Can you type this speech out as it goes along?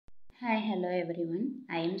Hi, hello everyone.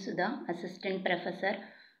 I am Sudhaa, Assistant Professor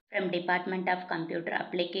from Department of Computer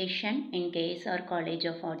Application in KSR College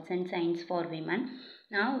of Arts and Science for Women.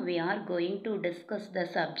 Now we are going to discuss the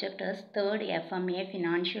subject as 3rd FMA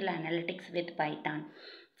Financial Analytics with Python.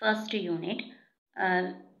 First unit.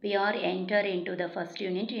 We are enter into the first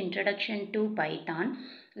unit, Introduction to Python.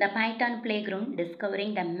 The Python Playground,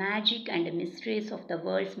 discovering the magic and mysteries of the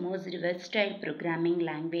world's most versatile programming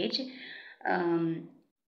language.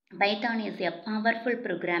 Python is a powerful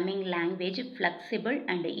programming language, flexible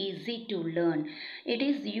and easy to learn. It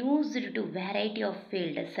is used to variety of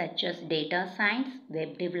fields such as data science,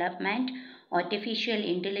 web development, artificial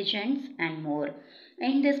intelligence and more.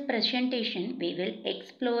 In this presentation, we will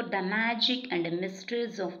explore the magic and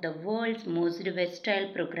mysteries of the world's most versatile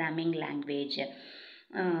programming language.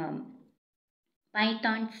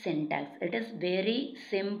 Python syntax. It is very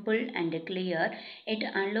simple and clear. It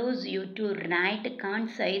allows you to write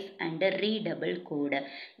concise and readable code.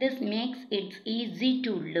 This makes it easy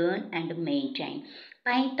to learn and maintain.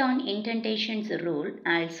 Python indentations rule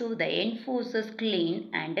also enforces clean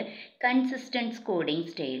and consistent coding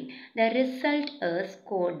style. The result is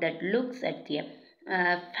code that looks at the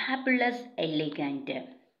fabulous elegant.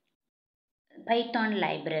 Python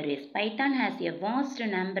libraries. Python has a vast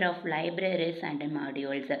number of libraries and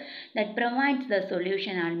modules that provides the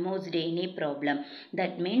solution almost any problem.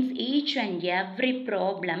 That means each and every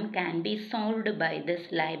problem can be solved by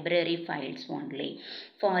this library files only.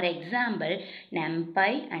 For example,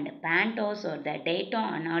 NumPy and Pandas or the data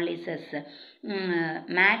analysis,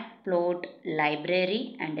 Matplot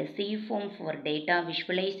library and CFOAM for data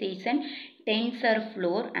visualization,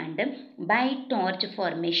 TensorFlow and PyTorch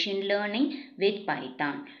for machine learning with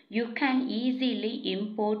Python. You can easily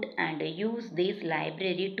import and use this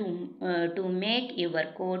library to make your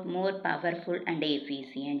code more powerful and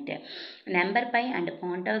efficient. NumPy and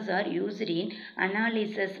Pandas are used in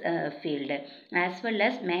analysis field, as well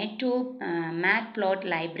as Matplot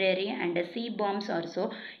library and CFOAM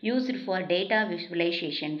also used for data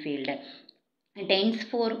visualization field.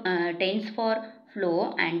 TensorFlow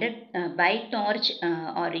and PyTorch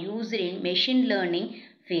are used in machine learning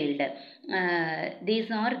field.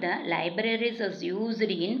 These are the libraries as used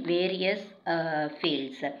in various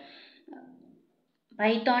fields.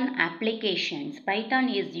 Python applications. Python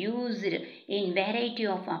is used in variety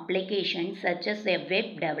of applications such as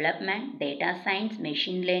web development, data science,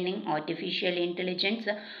 machine learning, artificial intelligence,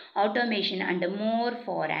 automation and more.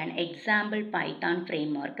 For an example, Python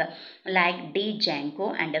framework like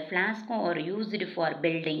Django and Flask are used for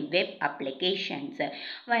building web applications,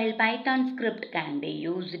 while Python script can be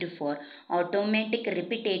used for automatic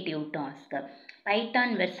repetitive tasks.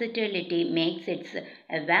 Python versatility makes it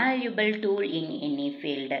a valuable tool in any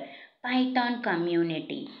field. Python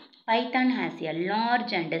community. Python has a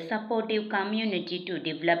large and supportive community to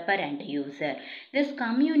developer and user. This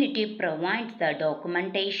community provides the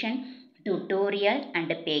documentation, tutorial and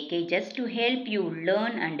packages to help you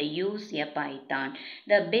learn and use a Python.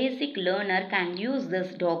 The basic learner can use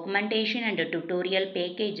this documentation and tutorial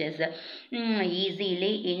packages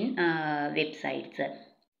easily in websites.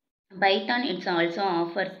 Python also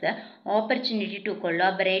offers the opportunity to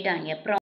collaborate on a